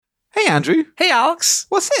Andrew. Hey, Alex.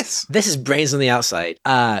 What's this? This is Brains on the Outside,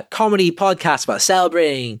 a comedy podcast about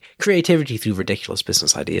celebrating creativity through ridiculous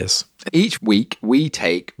business ideas. Each week, we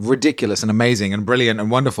take ridiculous and amazing and brilliant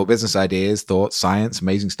and wonderful business ideas, thoughts, science,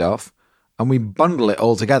 amazing stuff, and we bundle it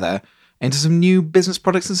all together into some new business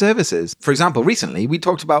products and services. For example, recently, we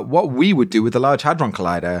talked about what we would do with the Large Hadron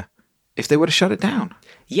Collider if they were to shut it down.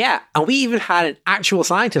 Yeah, and we even had an actual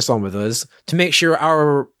scientist on with us to make sure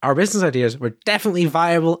our business ideas were definitely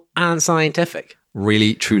viable and scientific.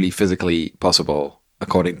 Really, truly, physically possible,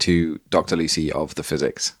 according to Dr. Lucy of the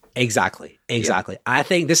physics. Exactly. I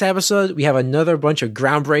think this episode, we have another bunch of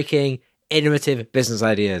groundbreaking, innovative business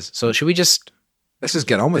ideas. So should we just... Let's just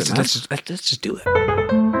get on with it, man. Let's just do it.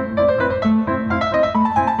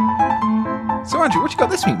 So, Andrew, what you got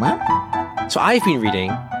this week, man? So I've been reading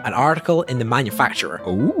an article in The Manufacturer.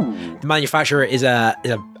 Ooh. The Manufacturer is a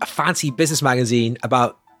fancy business magazine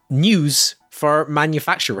about news for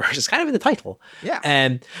manufacturers. It's kind of in the title.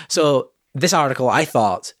 Yeah. So this article, I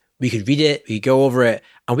thought we could read it, we could go over it,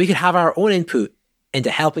 and we could have our own input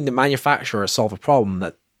into helping the manufacturer solve a problem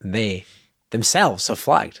that they themselves have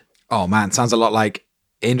flagged. Oh, man. Sounds a lot like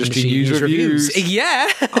industry news reviews.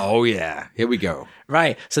 Yeah. Oh, yeah. Here we go.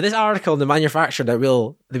 Right. So this article in The Manufacturer that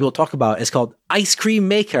we'll talk about is called Ice Cream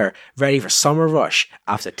Maker Ready for Summer Rush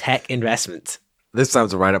After Tech Investment. This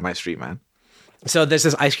sounds right up my street, man. So there's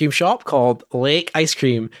this ice cream shop called Lake Ice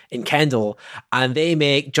Cream in Kendall, and they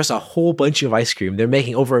make just a whole bunch of ice cream. They're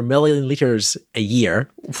making over 1 million liters a year.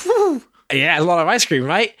 Yeah, a lot of ice cream,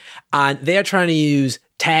 right? And they're trying to use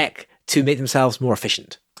tech to make themselves more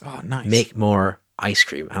efficient. Oh, nice. Make more ice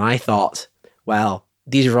cream. And I thought, well,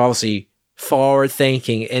 these are obviously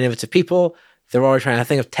forward-thinking, innovative people. They're already trying to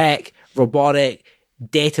think of tech, robotic,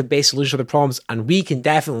 database solutions to the problems, and we can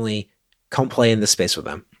definitely come play in this space with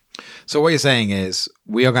them. So what you're saying is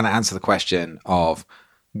we are going to answer the question of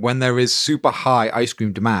when there is super high ice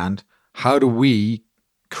cream demand, how do we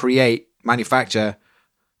create, manufacture,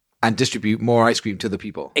 and distribute more ice cream to the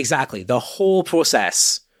people? Exactly. The whole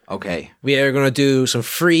process. Okay. We are going to do some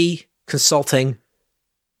free consulting,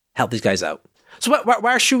 help these guys out. So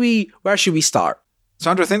where should we start?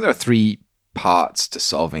 Sandra, I think there are 3 parts to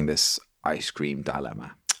solving this ice cream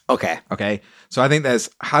dilemma. Okay. So I think there's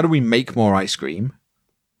how do we make more ice cream?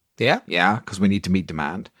 Yeah. Yeah, because we need to meet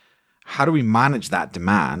demand. How do we manage that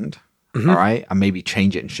demand? All right. And maybe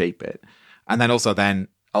change it and shape it. And then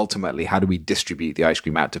ultimately, how do we distribute the ice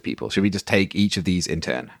cream out to people? Should we just take each of these in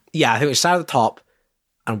turn? Yeah, I think we start at the top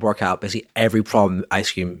and work out basically every problem the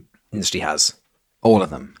ice cream industry has. All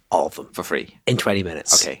of them. All of them. For free. In 20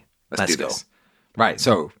 minutes. Okay. Let's do this. Right.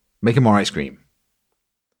 So making more ice cream.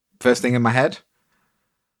 First thing in my head,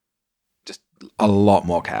 just a lot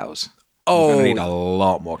more cows. Oh. We're going to need a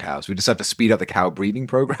lot more cows. We just have to speed up the cow breeding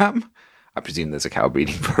program. I presume there's a cow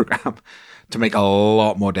breeding program to make a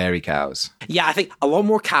lot more dairy cows. Yeah, I think a lot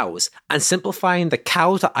more cows and simplifying the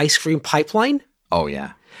cow to ice cream pipeline. Oh,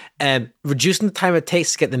 yeah. Reducing the time it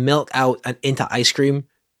takes to get the milk out and into ice cream.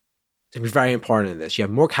 It's going to be very important in this. You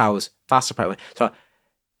have more cows, faster pipeline. So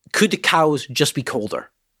could the cows just be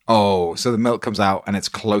colder? Oh, so the milk comes out and it's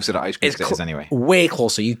closer to ice cream status anyway. Way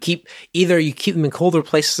closer. You keep them in colder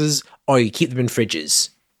places or you keep them in fridges.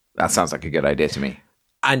 That sounds like a good idea to me.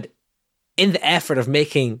 And in the effort of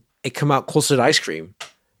making it come out closer to ice cream,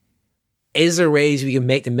 is there ways we can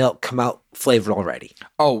make the milk come out flavored already?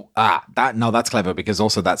 Oh, that's clever because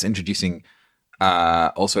also that's introducing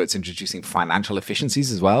it's introducing financial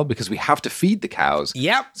efficiencies as well because we have to feed the cows.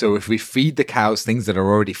 Yep. So if we feed the cows things that are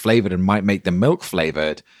already flavored and might make the milk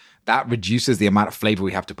flavored, that reduces the amount of flavor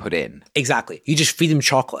we have to put in. Exactly. You just feed them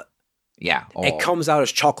chocolate. Yeah. It comes out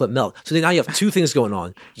as chocolate milk. So then now you have 2 things going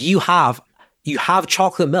on. You have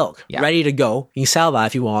chocolate milk ready to go. You can sell that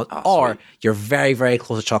if you want, or you're very, very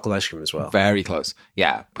close to chocolate ice cream as well. Very close.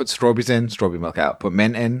 Yeah. Put strawberries in, strawberry milk out. Put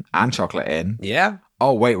mint in and chocolate in. Yeah.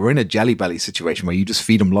 Oh, wait, we're in a Jelly Belly situation where you just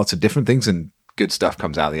feed them lots of different things and good stuff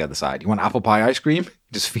comes out the other side. You want apple pie ice cream?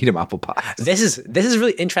 Just feed them apple pie. This is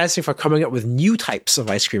really interesting for coming up with new types of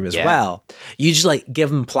ice cream as well. You just give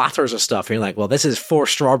them platters of stuff. And you're like, well, this is 4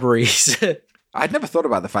 strawberries. I'd never thought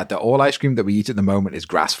about the fact that all ice cream that we eat at the moment is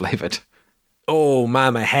grass flavored. Oh,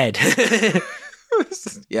 man, my head.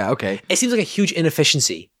 Yeah, okay. It seems like a huge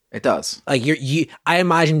inefficiency. It does. Like I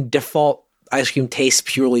imagine default ice cream tastes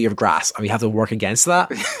purely of grass, and we have to work against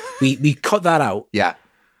that. we cut that out. Yeah.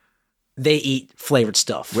 They eat flavored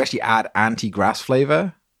stuff. We actually add anti-grass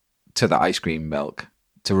flavor to the ice cream milk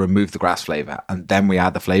to remove the grass flavor, and then we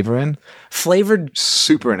add the flavor in.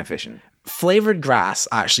 Super inefficient. Flavored grass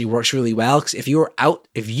actually works really well because if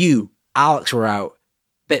you, Alex, were out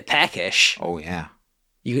a bit peckish. Oh yeah.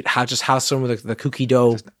 You could have some of the cookie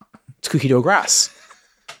dough It's cookie dough grass.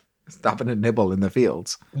 Stopping a nibble in the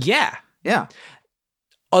fields. Yeah. Yeah.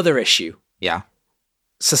 Other issue. Yeah.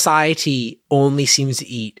 Society only seems to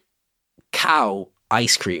eat cow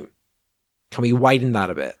ice cream. Can we widen that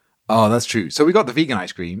a bit? Oh, that's true. So we got the vegan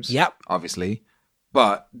ice creams. Yep. Obviously.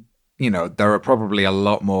 But, there are probably a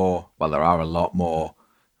lot more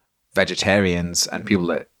vegetarians and people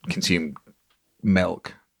that consume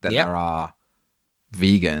milk than Yep. there are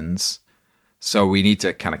vegans. So we need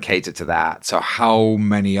to kind of cater to that. So how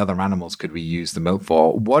many other animals could we use the milk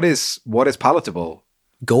for? What is palatable?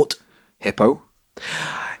 Goat. Hippo?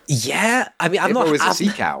 Yeah. I mean, Hippo is a sea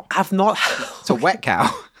cow. I've not It's a wet cow.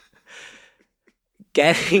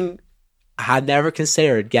 I had never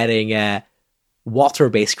considered getting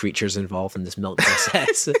water-based creatures involved in this milk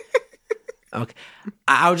process. Okay.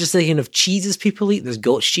 I was just thinking of cheeses people eat. There's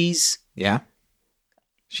goat's cheese. Yeah.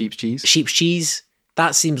 Sheep's cheese. Sheep's cheese.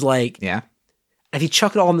 That seems like Yeah. if you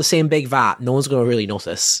chuck it all in the same big vat, no one's going to really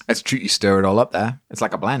notice. It's true. You stir it all up there. It's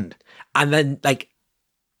like a blend. And then,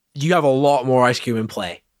 you have a lot more ice cream in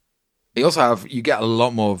play. You get a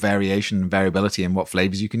lot more variation and variability in what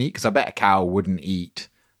flavors you can eat. Because I bet a cow wouldn't eat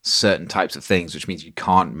certain types of things, which means you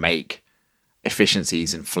can't make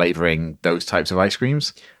efficiencies in flavoring those types of ice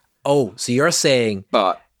creams. Oh, so you're saying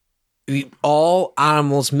But all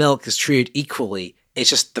animals' milk is treated equally. It's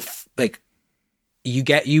just you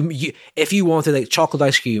if you wanted chocolate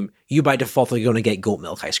ice cream, you by default are going to get goat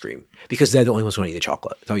milk ice cream because they're the only ones going to eat the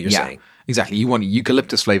chocolate. That's what you're saying. Exactly. You want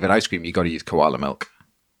eucalyptus flavored ice cream, you got to use koala milk.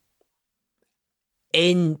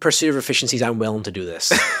 In pursuit of efficiencies, I'm willing to do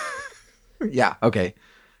this. Yeah. Okay.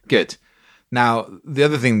 Good. Now, the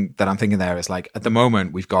other thing that I'm thinking there is at the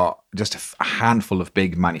moment, we've got just a handful of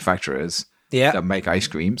big manufacturers Yeah. that make ice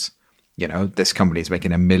creams. This company is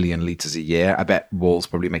making 1 million liters a year. I bet Walls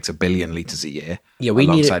probably makes 1 billion liters a year. Yeah, we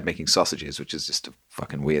need alongside making sausages, which is just a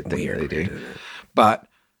fucking weird thing that they do. But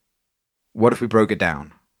what if we broke it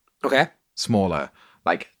down? Okay. Smaller.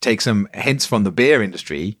 Take some hints from the beer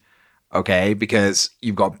industry, okay? Because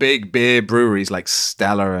you've got big beer breweries like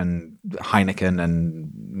Stella and Heineken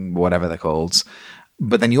and whatever they're called.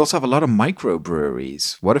 But then you also have a lot of micro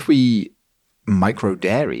breweries. What if we micro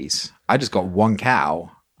dairies? I just got one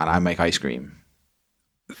cow and I make ice cream.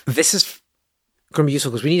 This is going to be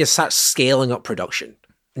useful because we need to start scaling up production.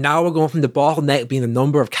 Now we're going from the bottleneck being the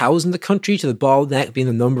number of cows in the country to the bottleneck being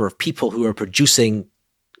the number of people who are producing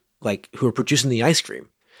the ice cream.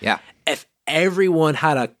 Yeah. If everyone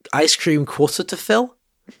had a ice cream quota to fill,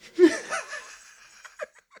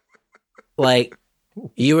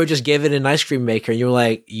 you were just given an ice cream maker and you were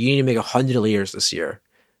like, you need to make 100 liters this year,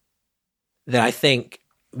 then I think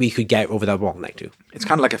we could get over that bottleneck too. It's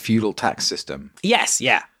kind of like a feudal tax system. Yes,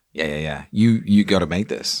 yeah. Yeah. You got to make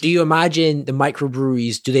this. Do you imagine the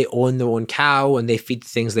microbreweries, do they own their own cow and they feed the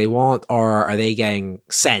things they want, or are they getting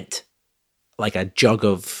sent a jug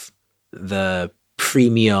of the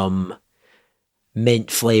premium mint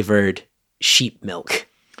flavored sheep milk?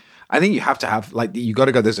 I think you have to have you got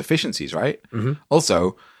to go those efficiencies, right? Mm-hmm.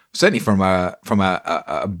 Also, certainly from a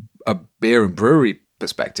beer and brewery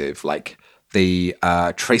perspective, the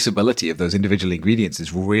traceability of those individual ingredients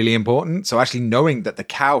is really important. So actually knowing that the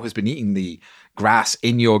cow has been eating the grass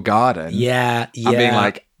in your garden, And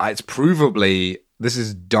being it's provably this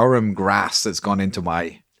is Durham grass that's gone into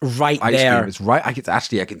my right ice there. cream. It's right. I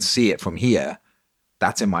can see it from here.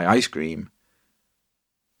 That's in my ice cream.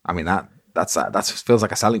 I mean that feels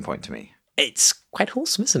like a selling point to me. It's quite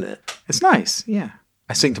wholesome, isn't it? It's nice. Yeah.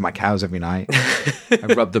 I sing to my cows every night.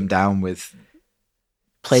 I rub them down with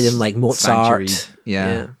Play them like Mozart.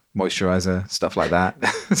 Yeah. Moisturizer, stuff like that.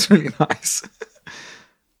 It's really nice.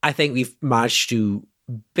 I think we've managed to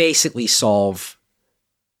basically solve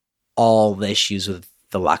all the issues with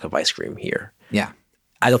the lack of ice cream here. Yeah.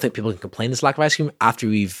 I don't think people can complain this lack of ice cream after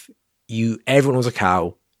everyone owns a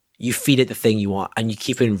cow, you feed it the thing you want, and you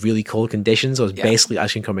keep it in really cold conditions, so it's basically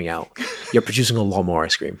ice cream coming out. You're producing a lot more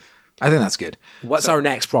ice cream. I think that's good. What's our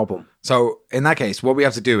next problem? So in that case, what we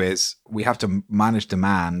have to do is we have to manage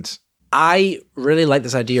demand. I really like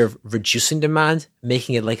this idea of reducing demand,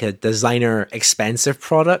 making it like a designer expensive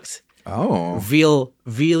product. Oh.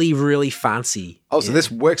 Really, really fancy. Oh, so this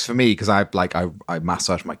works for me because I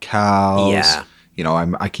massage my cows. Yeah.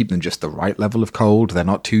 I keep them just the right level of cold. They're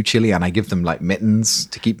not too chilly, and I give them mittens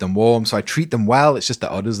to keep them warm. So I treat them well. It's just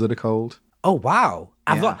the udders that are cold. Oh, wow.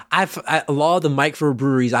 Yeah. A lot of the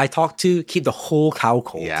microbreweries I talk to keep the whole cow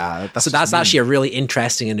cold. Yeah. That's actually a really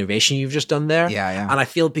interesting innovation you've just done there. Yeah. And I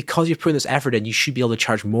feel because you've put this effort in, you should be able to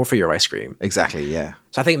charge more for your ice cream. Exactly, yeah.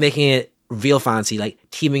 So I think making it real fancy,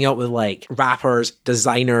 teaming up with rappers,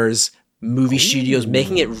 designers, movie studios,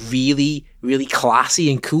 making it really, really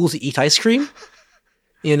classy and cool to eat ice cream.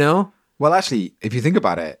 You know? Well, actually, if you think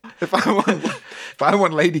about it, if I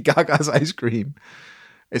want Lady Gaga's ice cream,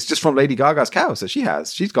 it's just from Lady Gaga's cows that she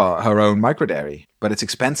has. She's got her own micro dairy, but it's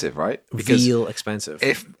expensive, right? Real expensive.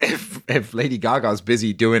 If Lady Gaga's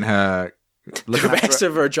busy doing her The rest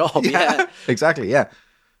of her job, yeah. Exactly, yeah.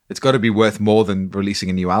 It's got to be worth more than releasing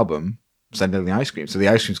a new album, sending the ice cream. So the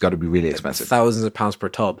ice cream's got to be really expensive. Thousands of pounds per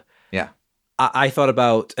tub. Yeah. I thought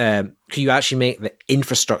about, could you actually make the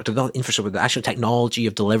infrastructure, not infrastructure, but the actual technology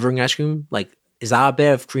of delivering ice cream? Like, is that a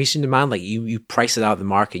bit of increasing demand? Like, you price it out of the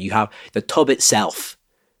market. You have the tub itself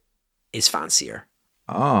is fancier.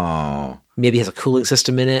 Oh. Maybe has a cooling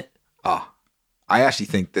system in it. Oh. I actually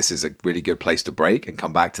think this is a really good place to break and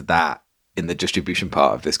come back to that in the distribution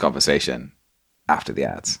part of this conversation after the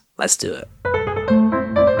ads. Let's do it.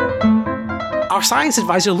 Our science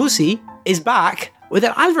advisor, Lucy, is back with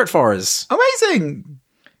an advert for us. Amazing.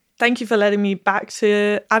 Thank you for letting me back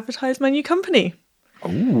to advertise my new company.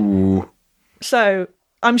 Ooh. So,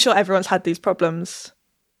 I'm sure everyone's had these problems.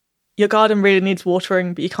 Your garden really needs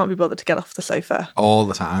watering, but you can't be bothered to get off the sofa. All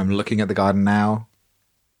the time. I'm looking at the garden now.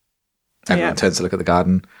 Everyone turns to look at the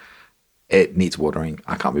garden. It needs watering.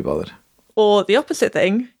 I can't be bothered. Or the opposite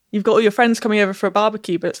thing, you've got all your friends coming over for a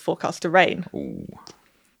barbecue, but it's forecast to rain. Ooh.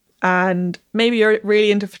 And maybe you're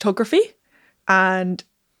really into photography and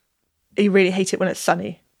you really hate it when it's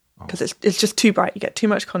sunny because it's just too bright. You get too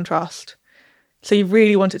much contrast. So you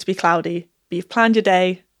really want it to be cloudy, but you've planned your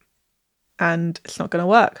day and it's not going to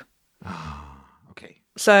work. Okay.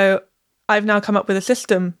 So I've now come up with a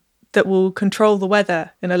system that will control the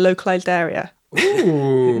weather in a localized area.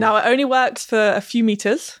 Ooh. Now, it only works for a few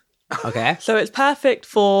meters. Okay. So it's perfect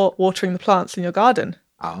for watering the plants in your garden.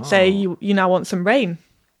 Oh. Say you now want some rain.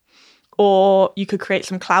 Or you could create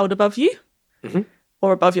some cloud above you. Mm-hmm.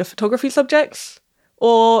 Or above your photography subjects.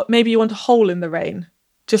 Or maybe you want a hole in the rain.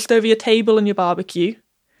 Just over your table and your barbecue.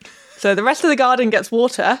 So the rest of the garden gets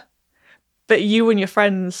water. But you and your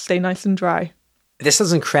friends stay nice and dry. This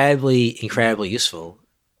is incredibly useful.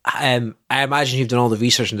 I imagine you've done all the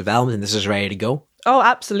research and development and this is ready to go. Oh,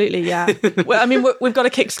 absolutely, yeah. Well, I mean, we've got a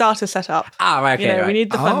Kickstarter set up. Right, okay. We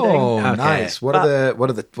need the funding. Oh, Okay. nice.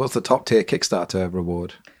 What's the top tier Kickstarter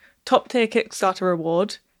reward? Top tier Kickstarter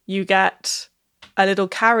reward, you get a little a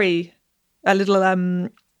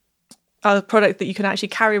product that you can actually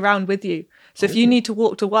carry around with you. So if you need to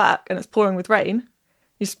walk to work and it's pouring with rain,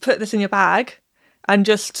 you just put this in your bag and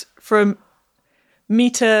just from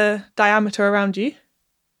meter diameter around you,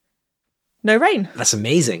 no rain. That's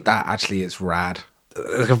amazing. That actually is rad.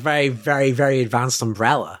 Like a very, very, very advanced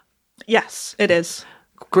umbrella. Yes, it is.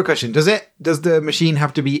 Quick question. Does the machine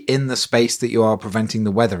have to be in the space that you are preventing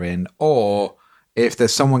the weather in? Or if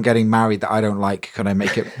there's someone getting married that I don't like, can I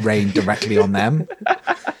make it rain directly on them?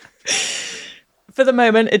 For the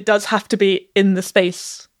moment, it does have to be in the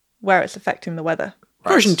space where it's affecting the weather.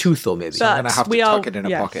 Version 2 though, maybe. So- I'm going to have to We are- tuck it in a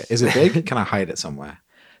yes. pocket. Is it big? Can I hide it somewhere?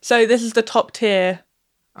 So this is the top tier.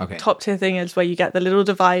 Okay. Top tier thing is where you get the little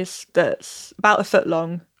device that's about a foot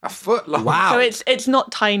long. A foot long. Wow. So it's not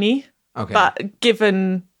tiny, Okay. but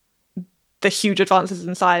given the huge advances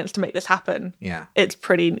in science to make this happen, Yeah. it's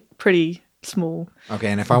pretty small. Okay.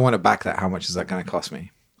 And if I want to back that, how much is that going to cost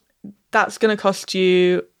me? That's going to cost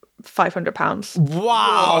you £500.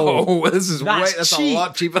 Wow. Oh, this is That's that's cheap. a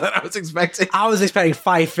lot cheaper than I was expecting. I was expecting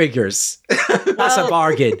 5 figures. That's a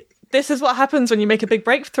bargain. This is what happens when you make a big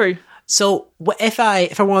breakthrough. So if I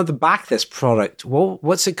wanted to back this product,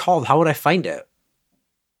 what's it called? How would I find it?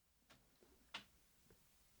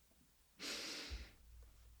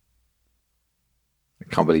 I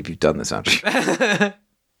can't believe you've done this, Andrew.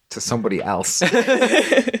 To somebody else.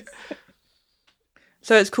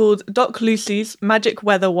 So it's called Doc Lucy's Magic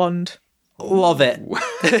Weather Wand. Love it.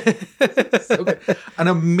 So good. And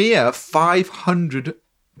a mere £500.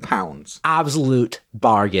 Absolute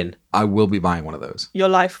bargain. I will be buying one of those. Your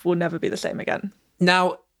life will never be the same again.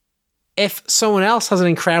 Now, if someone else has an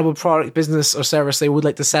incredible product, business, or service they would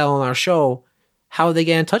like to sell on our show, how would they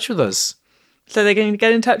get in touch with us? So they're going to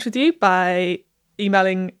get in touch with you by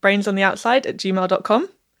emailing brainsontheoutside@gmail.com,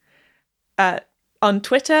 on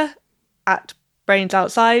Twitter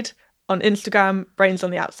 @brainsoutside, on Instagram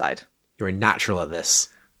brainsontheoutside. You're a natural at this.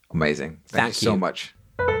 Amazing. Thank Thank you so you. much.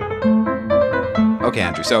 Okay,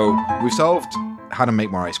 Andrew. So we've solved how to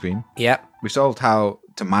make more ice cream. Yep. We've solved how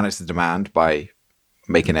to manage the demand by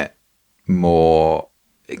making it more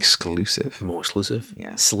exclusive, More exclusive.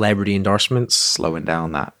 Yeah. Celebrity endorsements. slowing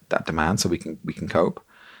down that demand so we can cope.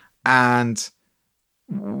 And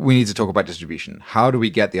we need to talk about distribution. How do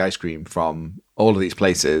we get the ice cream from all of these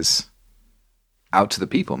places out to the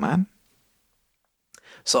people, man?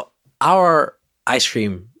 So our ice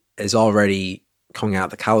cream is already coming out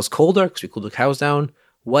of the cows colder because we cool the cows down.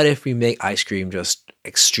 What if we make ice cream just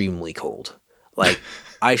extremely cold? Like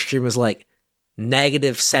ice cream is like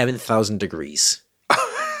negative 7,000 degrees.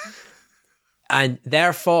 And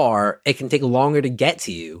therefore, it can take longer to get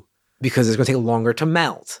to you because it's going to take longer to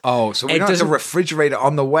melt. Oh, so we don't have to refrigerate it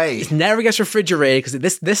on the way. It never gets refrigerated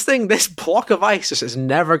because this block of ice just is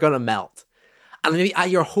never going to melt. And maybe at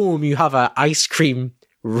your home, you have an ice cream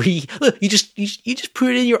look, you just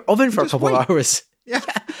put it in your oven for a couple of hours. Yeah.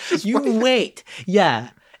 You wait.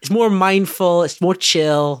 Yeah. It's more mindful. It's more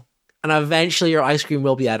chill. And eventually your ice cream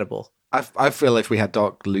will be edible. I feel if we had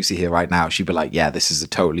Doc Lucy here right now, she'd be like, yeah, this is a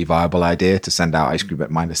totally viable idea to send out ice cream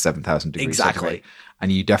at minus 7,000 degrees. Exactly.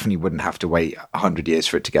 And you definitely wouldn't have to wait 100 years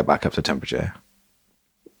for it to get back up to temperature.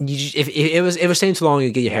 If it was staying too long,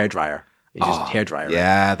 you get your hairdryer. You just hairdryer.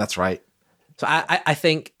 Yeah, that's right. So I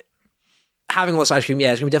think having less ice cream, it's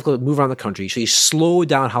going to be difficult to move around the country. So you slow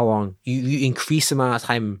down how long, you increase the amount of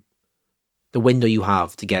time, the window you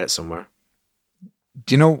have to get it somewhere.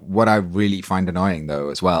 Do you know what I really find annoying though,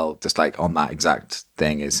 as well, just like on that exact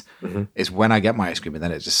thing is when I get my ice cream and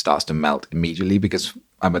then it just starts to melt immediately because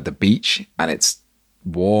I'm at the beach and it's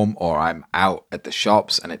warm, or I'm out at the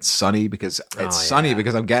shops and it's sunny because sunny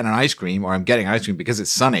because I'm getting an ice cream, or I'm getting ice cream because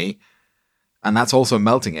it's sunny, and that's also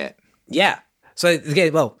melting it. Yeah. So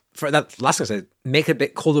again, well, for that last thing I said, make it a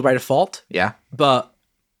bit colder by default. Yeah. But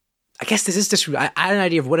I guess this is just, I had an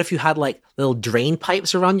idea of what if you had like little drain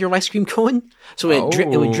pipes around your ice cream cone? So it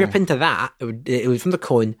would drip into that. It would from the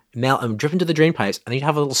cone, melt and drip into the drain pipes, and then you'd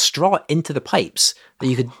have a little straw into the pipes that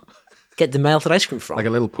you could get the melted ice cream from. Like a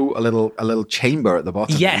little pool, a little chamber at the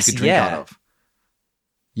bottom that you could drink out of.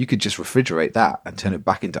 You could just refrigerate that and turn it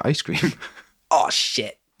back into ice cream. Oh,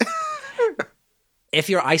 shit. If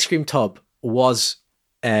your ice cream tub was,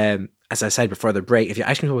 as I said before the break, if your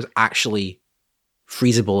ice cream tub was actually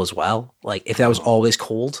freezable as well, like if that was always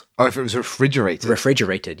cold. Oh, if it was refrigerated.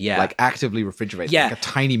 Refrigerated, yeah. Like actively refrigerated. Yeah. Like a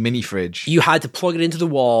tiny mini fridge. You had to plug it into the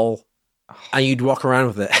wall and you'd walk around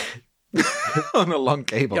with it. On a long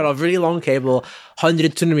cable. You got a really long cable,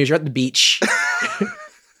 100, 200 meters, you're at the beach.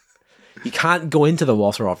 You can't go into the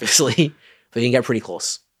water, obviously, but you can get pretty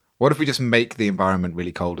close. What if we just make the environment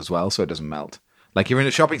really cold as well so it doesn't melt? Like you're in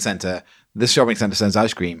a shopping center, this shopping center sends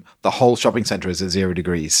ice cream, the whole shopping center is at 0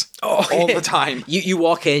 degrees. Oh, all the time. You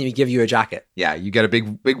walk in, we give you a jacket. Yeah, you get a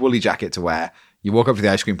big woolly jacket to wear. You walk up to the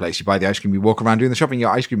ice cream place, you buy the ice cream, you walk around doing the shopping,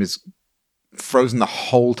 your ice cream is frozen the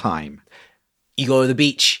whole time. You go to the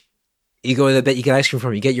beach, you go to the bit you get ice cream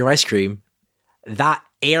from, you get your ice cream. That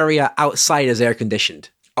area outside is air conditioned.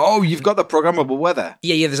 Oh, you've got the programmable weather.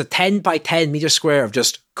 Yeah, there's a 10 by 10 meter square of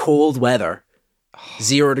just cold weather.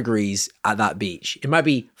 0 degrees at that beach. It might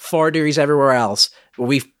be 4 degrees everywhere else, but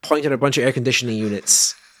we've pointed a bunch of air conditioning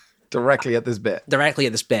units directly at this bit.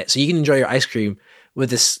 So you can enjoy your ice cream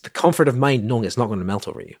with the comfort of mind knowing it's not going to melt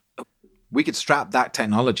over you. We could strap that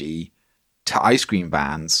technology to ice cream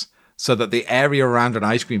vans so that the area around an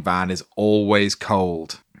ice cream van is always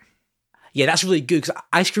cold. Yeah, that's really good because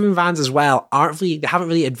ice cream vans as well they haven't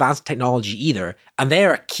really advanced technology either, and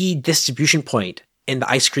they're a key distribution point in the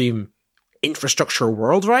ice cream infrastructure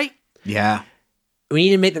world, right? Yeah. We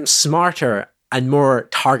need to make them smarter and more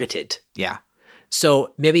targeted. Yeah.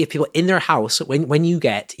 So maybe if people in their house, when you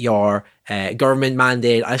get your government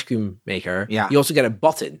mandated ice cream maker, you also get a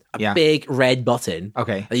button, a big red button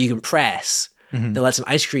that you can press that lets an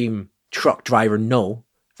ice cream truck driver know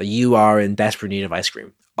that you are in desperate need of ice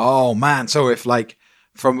cream. Oh man. So if like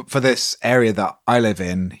for this area that I live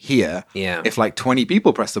in here, if like 20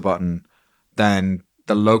 people press the button, then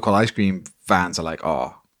the local ice cream vans are like,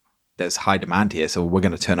 oh, there's high demand here, so we're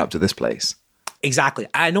going to turn up to this place. Exactly.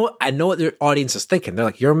 I know what their audience is thinking. They're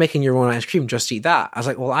like, you're making your own ice cream, just eat that. I was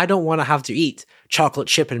like, well, I don't want to have to eat chocolate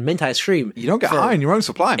chip and mint ice cream. You don't get high on your own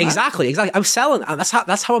supply, man. Exactly. I'm selling, and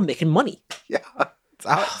that's how I'm making money. Yeah,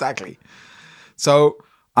 exactly. So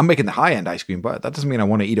I'm making the high end ice cream, but that doesn't mean I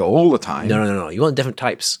want to eat it all the time. No. You want different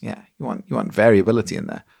types. Yeah, you want variability in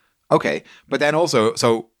there. Okay, but then also,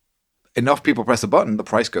 so enough people press the button, the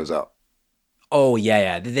price goes up. Oh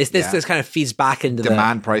yeah. This kind of feeds back into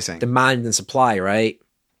demand pricing, demand and supply, right?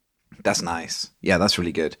 That's nice. Yeah, that's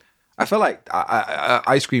really good. I feel like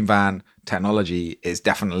ice cream van technology is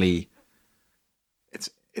definitely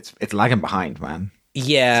it's lagging behind, man.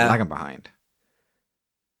 Yeah, it's lagging behind.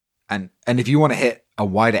 And if you want to hit a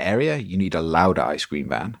wider area, you need a louder ice cream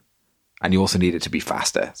van, and you also need it to be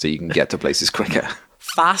faster so you can get to places quicker.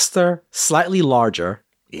 Faster, slightly larger.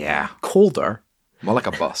 Yeah, colder. More like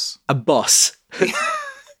a bus. A bus.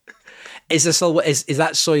 Is this is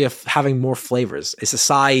that so you're having more flavors? Is the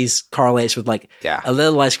size correlates with like a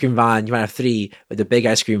little ice cream van? You might have 3, with the big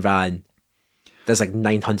ice cream van, there's like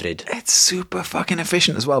 900. It's super fucking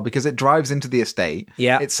efficient as well because it drives into the estate.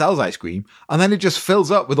 Yeah. It sells ice cream and then it just fills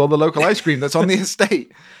up with all the local ice cream that's on the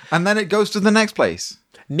estate. And then it goes to the next place.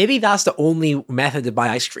 Maybe that's the only method to buy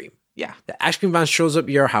ice cream. Yeah. The ice cream van shows up at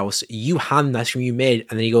your house, you hand the ice cream you made,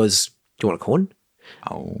 and then he goes, "Do you want a cone?"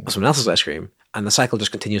 Oh. Or someone else's ice cream. And the cycle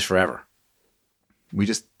just continues forever. We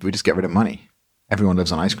just get rid of money. Everyone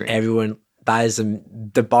lives on ice cream. Everyone, that is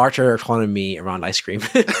the barter economy around ice cream.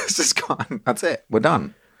 It's just gone. That's it. We're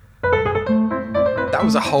done. That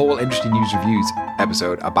was a whole interesting news reviews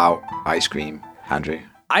episode about ice cream, Andrew.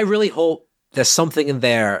 I really hope there's something in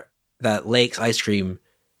there that Lake's ice cream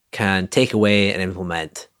can take away and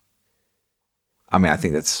implement. I mean, I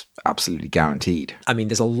think that's absolutely guaranteed. I mean,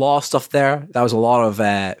 there's a lot of stuff there. That was a lot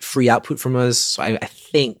of free output from us. So I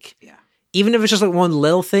think, even if it's just like one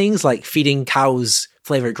little things like feeding cows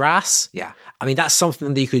flavored grass. Yeah. I mean, that's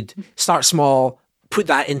something that you could start small, put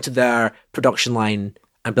that into their production line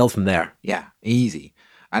and build from there. Yeah, easy.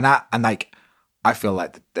 And like, I feel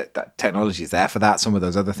like that technology is there for that. Some of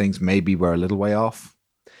those other things maybe we're a little way off.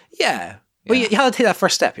 Yeah. But you have to take that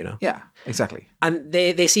first step, you know? Yeah, exactly. And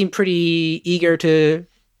they seem pretty eager to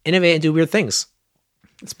innovate and do weird things.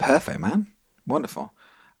 It's perfect, man. Wonderful.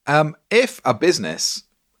 If a business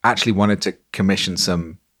actually wanted to commission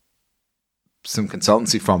some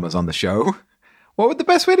consultancy from us on the show, what would the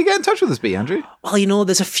best way to get in touch with us be, Andrew? Well, you know,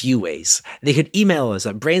 there's a few ways. They could email us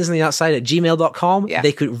at brainsontheoutside@gmail.com. Yeah.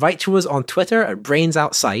 They could write to us on Twitter at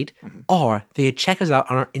brainsoutside, or they could check us out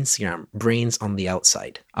on our Instagram,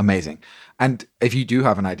 brainsontheoutside. Amazing. And if you do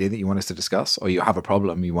have an idea that you want us to discuss, or you have a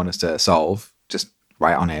problem you want us to solve, just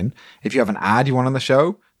write on in. If you have an ad you want on the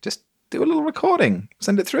show, just do a little recording,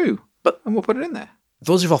 send it through, and we'll put it in there.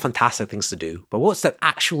 Those are all fantastic things to do. But what's the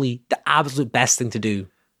absolute best thing to do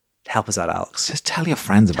to help us out, Alex? Just tell your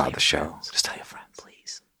friends about the show. Just tell your friends.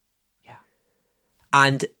 Please. Yeah.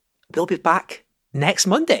 And we'll be back next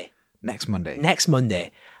Monday. Next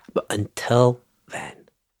Monday. But until then,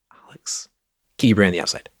 Alex, keep your brain on the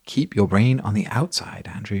outside. Keep your brain on the outside,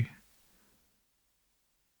 Andrew.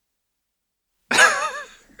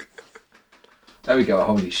 There we go.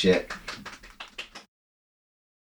 Holy shit.